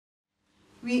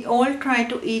We all try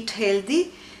to eat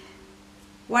healthy.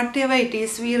 Whatever it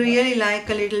is, we really like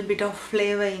a little bit of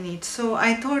flavor in it. So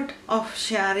I thought of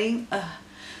sharing a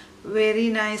very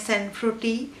nice and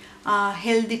fruity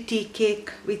healthy tea cake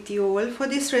with you all. For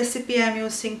this recipe I am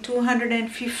using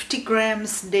 250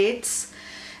 grams dates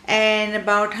and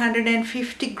about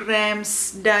 150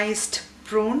 grams diced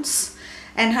prunes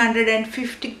and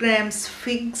 150 grams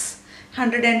figs,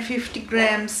 150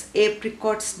 grams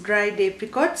apricots, dried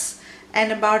apricots,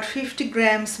 and about 50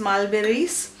 grams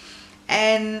mulberries,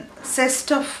 and zest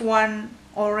of one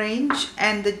orange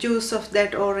and the juice of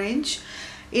that orange.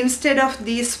 Instead of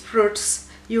these fruits,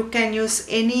 you can use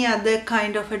any other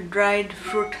kind of a dried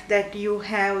fruit that you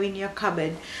have in your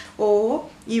cupboard, or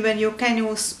even you can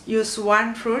use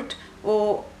one fruit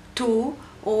or two,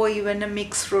 or even a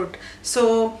mixed fruit.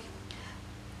 So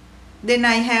then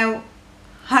I have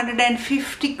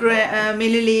 150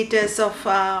 milliliters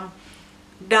of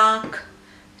dark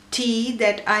tea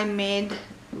that I made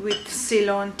with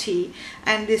Ceylon tea,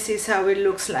 and this is how it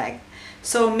looks like.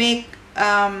 So make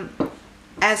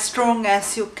as strong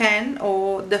as you can,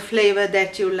 or the flavor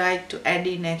that you like to add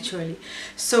in actually.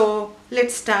 So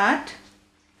let's start.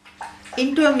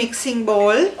 Into a mixing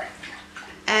bowl,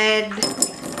 add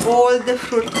all the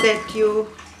fruit that you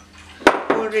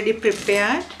already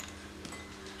prepared,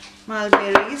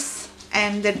 mulberries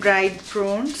and the dried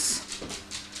prunes,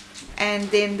 and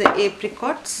then the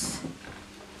apricots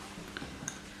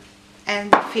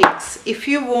and the figs. If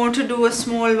you want to do a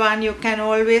small one, you can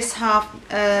always halve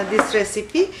this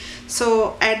recipe.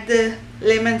 So add the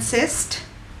lemon zest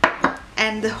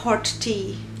and the hot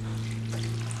tea.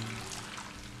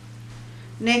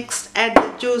 Next add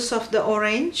the juice of the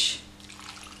orange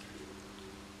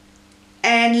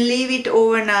and leave it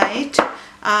overnight.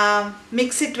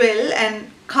 Mix it well and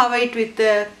cover it with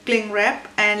the cling wrap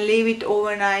and leave it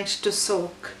overnight to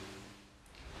soak.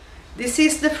 This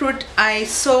is the fruit I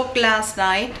soaked last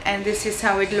night, and this is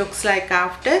how it looks like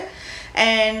after.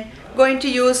 And going to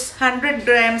use 100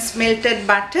 grams melted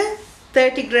butter,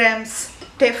 30 grams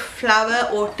teff flour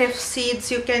or teff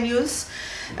seeds you can use,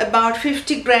 about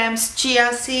 50 grams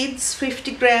chia seeds,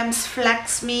 50 grams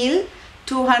flax meal,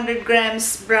 200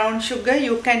 grams brown sugar.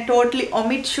 You can totally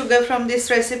omit sugar from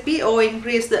this recipe or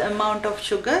increase the amount of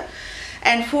sugar.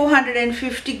 And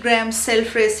 450 grams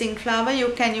self-raising flour. You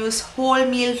can use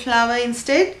wholemeal flour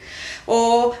instead,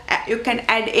 or you can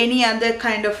add any other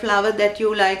kind of flour that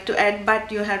you like to add,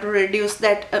 but you have to reduce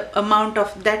that amount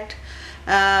of that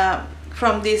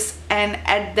from this and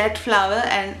add that flour,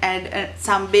 and add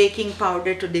some baking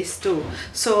powder to this too.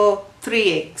 So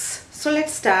 3 eggs. So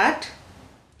let's start.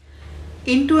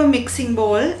 Into a mixing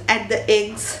bowl, add the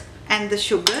eggs and the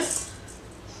sugar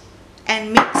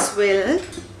and mix well.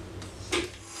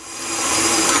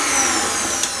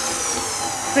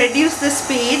 Reduce the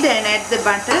speed and add the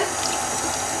butter.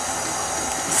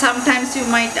 Sometimes you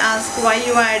might ask why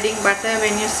you are adding butter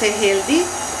when you say healthy.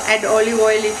 Add olive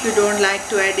oil if you don't like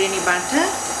to add any butter.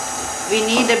 We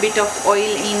need a bit of oil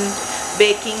in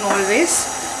baking always.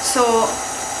 So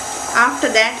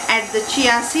after that add the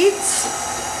chia seeds,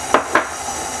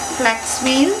 flax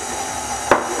meal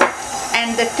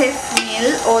and the teff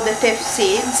meal or the teff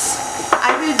seeds.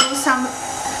 I will do some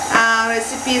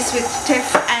recipes with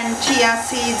teff and chia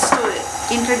seeds to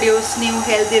introduce new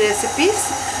healthy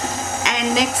recipes.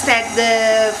 And next add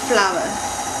the flour.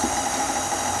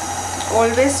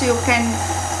 Always you can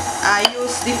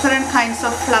use different kinds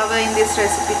of flour in this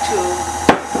recipe too.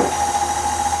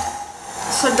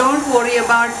 So don't worry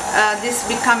about this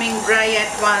becoming dry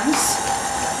at once,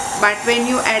 but when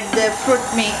you add the fruit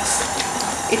mix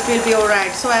it will be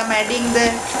alright. So I am adding the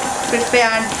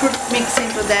prepared fruit mix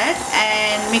into that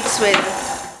and mix well.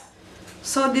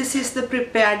 So this is the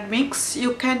prepared mix.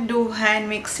 You can do hand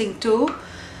mixing too,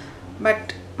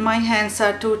 but my hands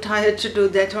are too tired to do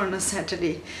that on a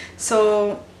Saturday.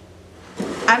 So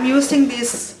I'm using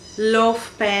this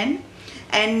loaf pan,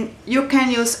 and you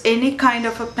can use any kind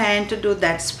of a pan to do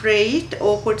that. Spray it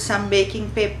or put some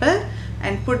baking paper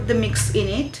and put the mix in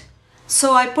it.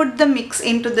 So I put the mix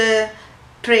into the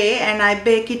tray and I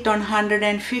bake it on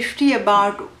 150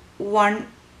 about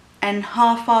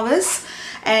 1.5 hours,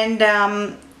 and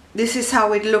this is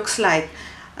how it looks like.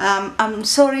 I'm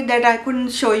sorry that I couldn't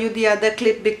show you the other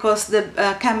clip because the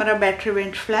camera battery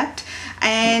went flat.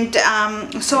 And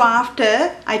so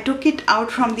after I took it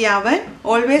out from the oven,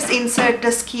 always insert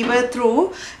the skewer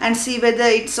through and see whether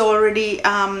it's already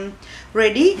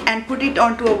ready, and put it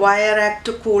onto a wire rack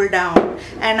to cool down.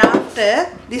 And after,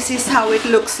 this is how it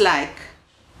looks like.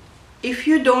 If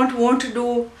you don't want to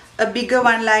do a bigger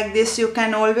one like this, you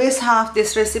can always halve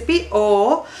this recipe,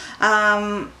 or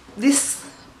this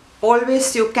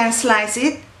always you can slice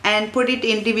it and put it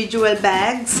individual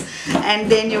bags,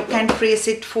 and then you can freeze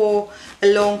it for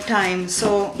a long time.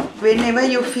 So whenever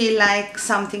you feel like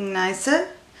something nicer,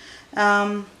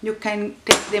 you can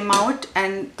take them out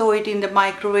and throw it in the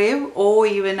microwave or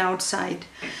even outside.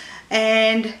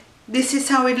 And this is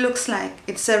how it looks like.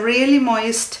 It's a really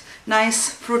moist, nice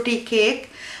fruity cake.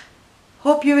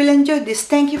 Hope you will enjoy this.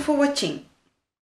 Thank you for watching.